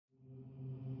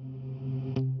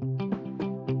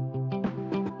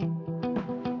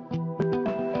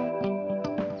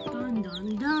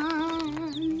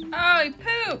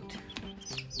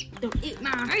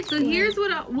All right, so here's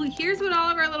what all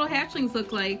of our little hatchlings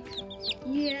look like.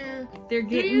 Yeah. They're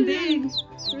getting big.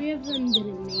 3 of them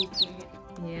didn't make it.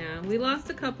 Yeah, we lost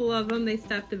a couple of them. They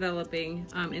stopped developing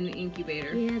in the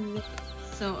incubator. Yeah.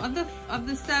 So of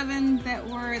the 7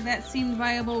 that seemed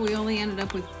viable, we only ended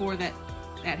up with 4 that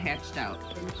hatched out.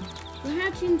 We're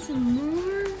hatching some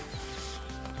more,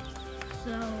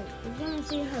 so we're gonna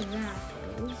see how that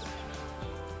goes.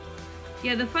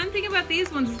 Yeah, the fun thing about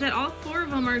these ones is that all 4 of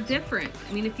them are different.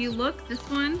 I mean, if you look, this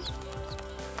one,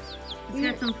 it's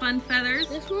got some fun feathers.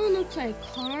 This one looks like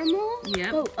caramel,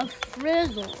 but a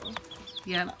frizzle.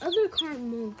 Yep. The other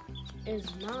caramel is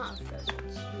not a frizzle,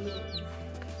 it's smooth.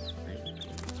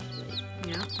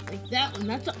 Yeah. Like that one.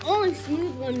 That's the only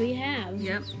smooth one we have.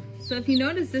 Yep. So if you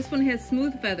notice, this one has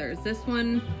smooth feathers. This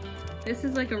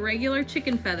is like a regular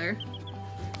chicken feather.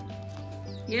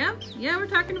 Yeah, we're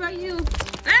talking about you.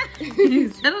 Ah!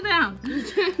 Settle down. I'm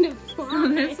trying to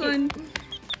fly. So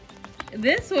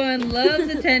this one loves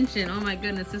attention. Oh my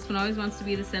goodness, this one always wants to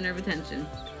be the center of attention.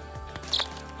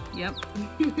 Yep.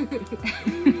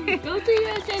 Go to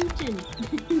your attention.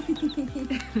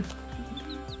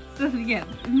 So yeah,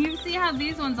 you see how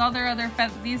these ones, all their other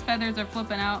these feathers are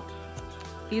flipping out.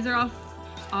 These are all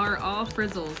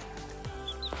frizzles.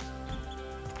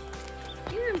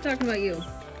 Yeah, I'm talking about you.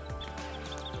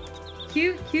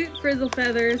 Cute frizzle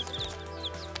feathers.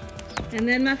 And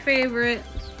then my favorite,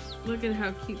 look at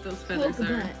how cute those feathers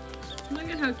are. Look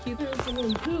at how cute those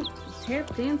little poops.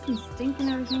 Tap dancing, stinking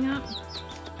everything up.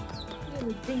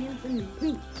 Little dancing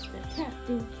poops. Tap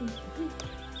dancing poops.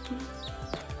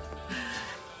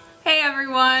 Hey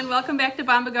everyone, welcome back to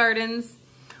Bombagardens.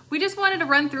 We just wanted to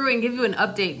run through and give you an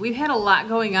update. We've had a lot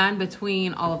going on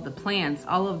between all of the plants,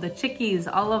 all of the chickies,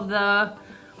 all of the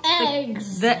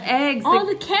eggs. The eggs. All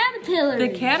the caterpillars. The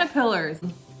caterpillars.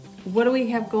 What do we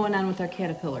have going on with our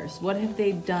caterpillars? What have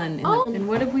they done? And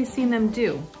what have we seen them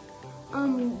do?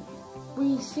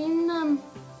 We've seen them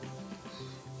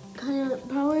kind of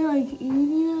probably like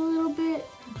eating a little bit.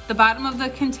 The bottom of the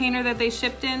container that they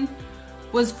shipped in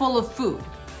was full of food.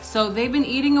 So they've been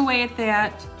eating away at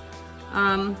that.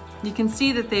 You can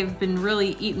see that they've been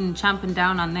really chomping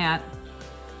down on that.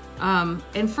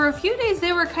 And for a few days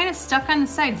they were kind of stuck on the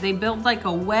sides. They built like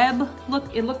a web.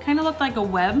 It kind of looked like a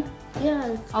web.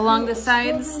 Yeah. Along the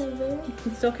sides. You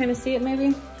can still kind of see it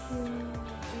maybe?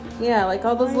 Yeah, like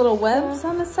all those little webs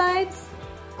on the sides.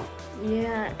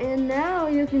 Yeah, and now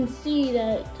you can see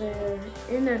that they're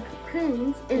in their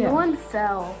cocoons and one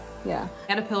fell. Yeah.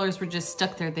 Caterpillars were just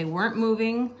stuck there. They weren't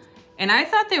moving. And I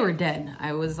thought they were dead.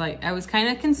 I was kind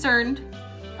of concerned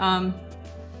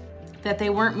that they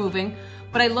weren't moving.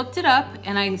 But I looked it up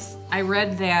and I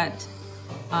read that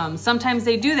sometimes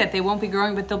they do that. They won't be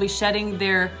growing, but they'll be shedding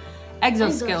their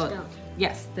exoskeleton.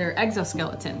 Yes, their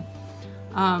exoskeleton.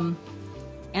 And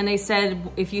they said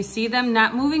if you see them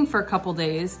not moving for a couple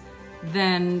days,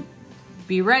 then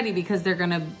be ready because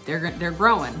they're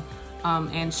growing.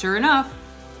 And sure enough,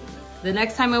 the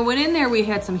next time I went in there, we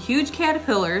had some huge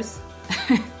caterpillars.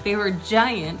 They were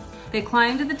giant. They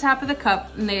climbed to the top of the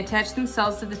cup and they attached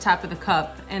themselves to the top of the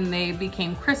cup and they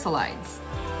became chrysalides.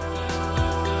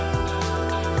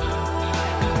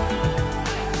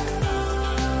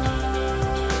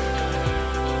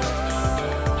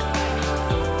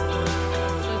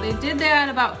 So they did that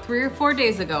about 3 or 4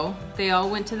 days ago. They all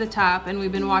went to the top and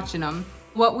we've been watching them.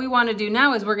 What we want to do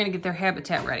now is we're going to get their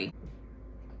habitat ready.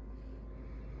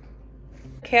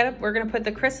 We're going to put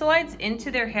the chrysalides into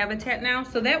their habitat now,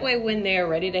 so that way when they're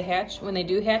ready to hatch, when they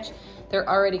do hatch, they're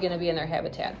already going to be in their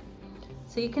habitat.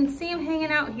 So you can see them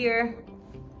hanging out here.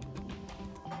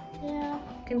 Yeah.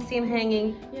 You can see them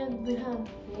hanging. Yeah, we have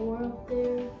 4 up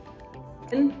there.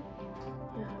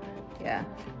 Yeah.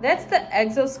 That's the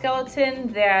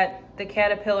exoskeleton that the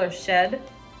caterpillar shed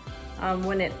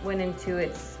when it went into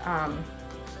its,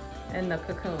 in the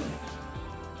cocoon.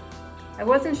 I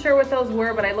wasn't sure what those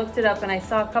were, but I looked it up and I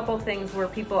saw a couple things where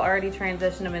people already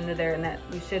transitioned them into there and that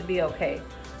we should be okay.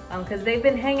 Because they've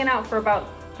been hanging out for about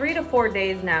 3 to 4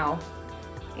 days now.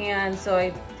 And so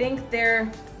I think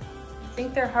they're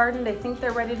hardened. I think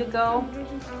they're ready to go.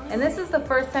 And this is the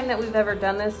first time that we've ever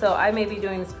done this, so I may be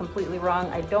doing this completely wrong.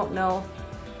 I don't know.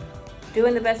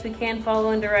 Doing the best we can,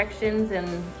 following directions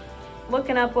and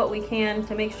looking up what we can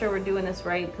to make sure we're doing this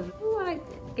right, because we want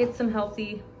to get some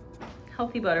healthy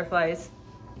butterflies.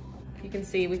 You can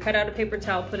see we cut out a paper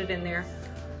towel, put it in there,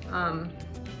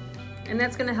 and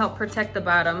that's going to help protect the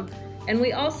bottom. And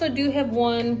we also do have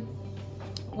one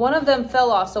of them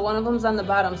fell off, so one of them's on the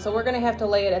bottom, so we're going to have to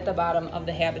lay it at the bottom of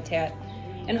the habitat,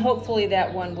 and hopefully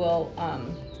that one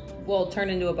will turn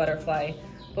into a butterfly.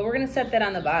 But we're going to set that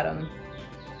on the bottom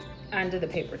onto the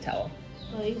paper towel.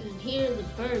 Oh, you can hear the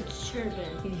birds chirping.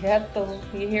 You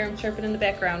hear them chirping in the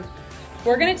background.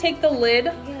 We're gonna take the lid.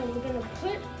 Yeah, we're gonna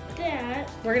put that.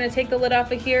 We're gonna take the lid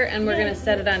off of here and we're gonna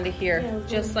set it onto here,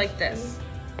 just like this.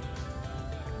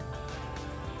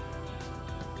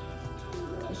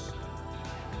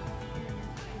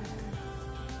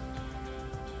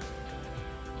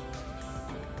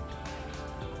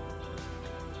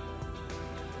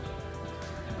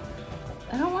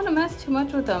 I don't want to mess too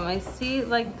much with them. I see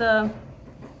like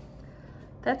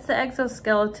that's the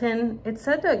exoskeleton. It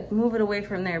said to move it away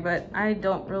from there, but I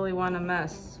don't really want to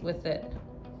mess with it.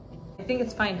 I think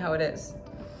it's fine how it is.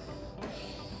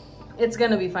 It's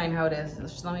gonna be fine how it is.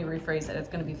 Just let me rephrase it. It's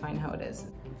gonna be fine how it is.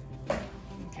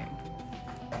 Okay.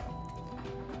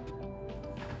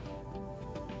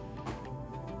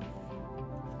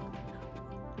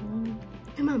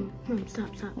 Hey, Mom, stop.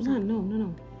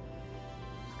 No.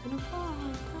 It's gonna fall.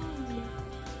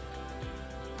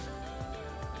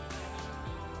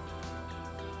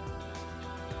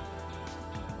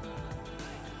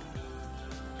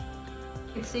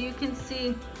 So you can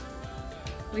see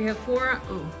we have four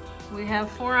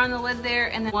on the lid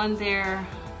there and then one there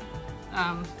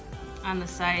on the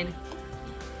side.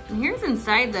 And here's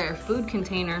inside their food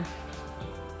container.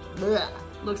 Blech.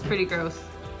 Looks pretty gross.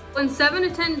 In 7 to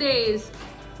 10 days,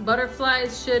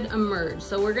 butterflies should emerge.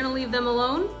 So we're gonna leave them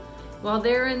alone while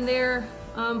they're in there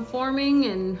forming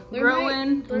and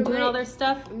growing and doing all their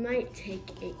stuff. It might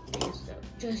take 8 days though,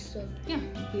 just so. Yeah,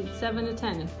 7 to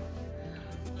 10.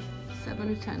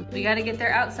 7 to 10. We got to get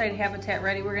their outside habitat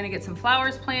ready. We're going to get some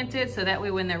flowers planted so that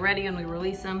way when they're ready and we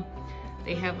release them,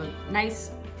 they have a nice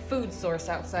food source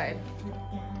outside.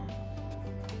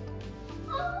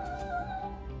 We're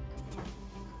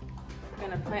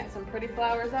going to plant some pretty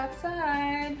flowers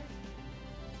outside.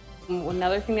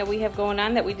 Another thing that we have going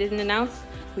on that we didn't announce,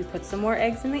 we put some more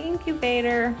eggs in the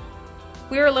incubator.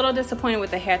 We were a little disappointed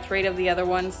with the hatch rate of the other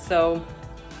ones, so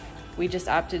we just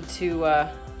opted to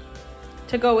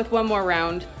go with one more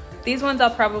round. These ones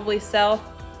I'll probably sell.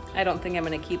 I don't think I'm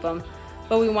gonna keep them,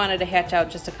 but we wanted to hatch out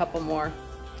just a couple more,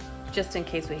 just in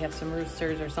case we have some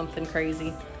roosters or something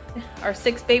crazy. Our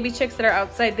 6 baby chicks that are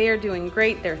outside, they are doing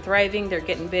great. They're thriving, they're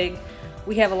getting big.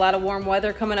 We have a lot of warm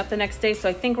weather coming up the next day, so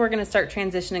I think we're gonna start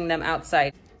transitioning them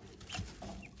outside.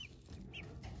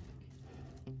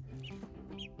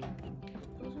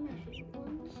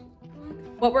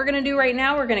 What we're gonna do right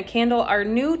now, we're gonna candle our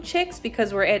new chicks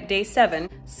because we're at day 7.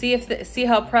 See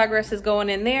how progress is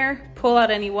going in there. Pull out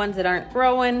any ones that aren't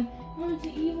growing. Oh, it's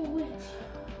an evil witch.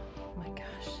 Oh my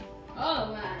gosh.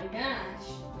 Oh my gosh.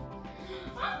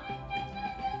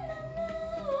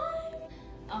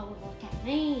 Oh, look at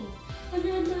me. We're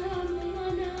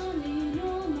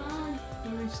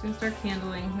just gonna start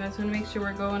candling. I just wanna make sure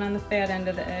we're going on the fat end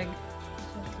of the egg.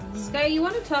 Sky, you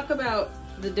wanna talk about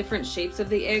the different shapes of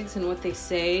the eggs and what they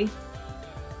say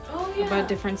about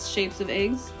different shapes of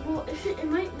eggs? Well, it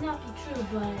might not be true,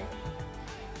 but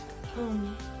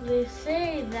they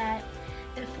say that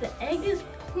if the egg is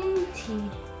pointy,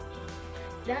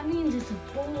 that means it's a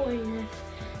boy, and if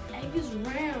the egg is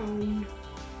round,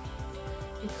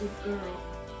 it's a girl.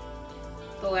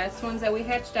 The last ones that we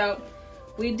hatched out,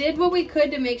 we did what we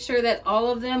could to make sure that all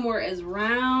of them were as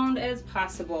round as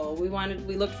possible. We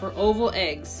looked for oval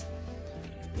eggs.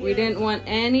 We didn't want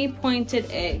any pointed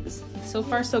eggs. So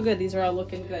far so good. These are all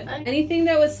looking good. Anything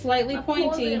that was slightly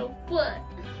pointy,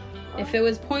 if it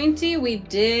was pointy, we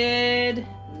did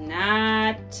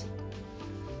not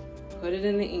put it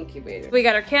in the incubator. We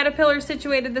got our caterpillars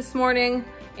situated this morning.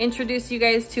 Introduce you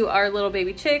guys to our little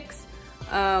baby chicks.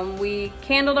 We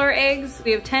candled our eggs.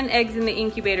 We have 10 eggs in the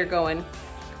incubator going.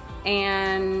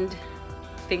 And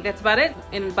I think that's about it.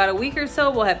 In about a week or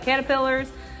so, we'll have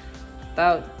caterpillars.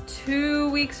 About 2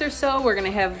 weeks or so, we're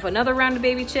gonna have another round of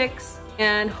baby chicks.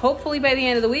 And hopefully by the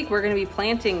end of the week, we're gonna be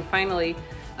planting finally.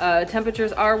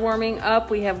 Temperatures are warming up.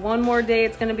 We have one more day.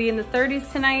 It's gonna be in the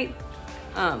 30s tonight.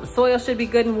 Soil should be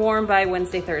good and warm by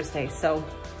Wednesday, Thursday. So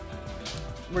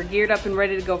we're geared up and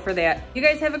ready to go for that. You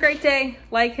guys have a great day.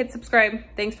 Like, hit subscribe.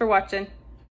 Thanks for watching.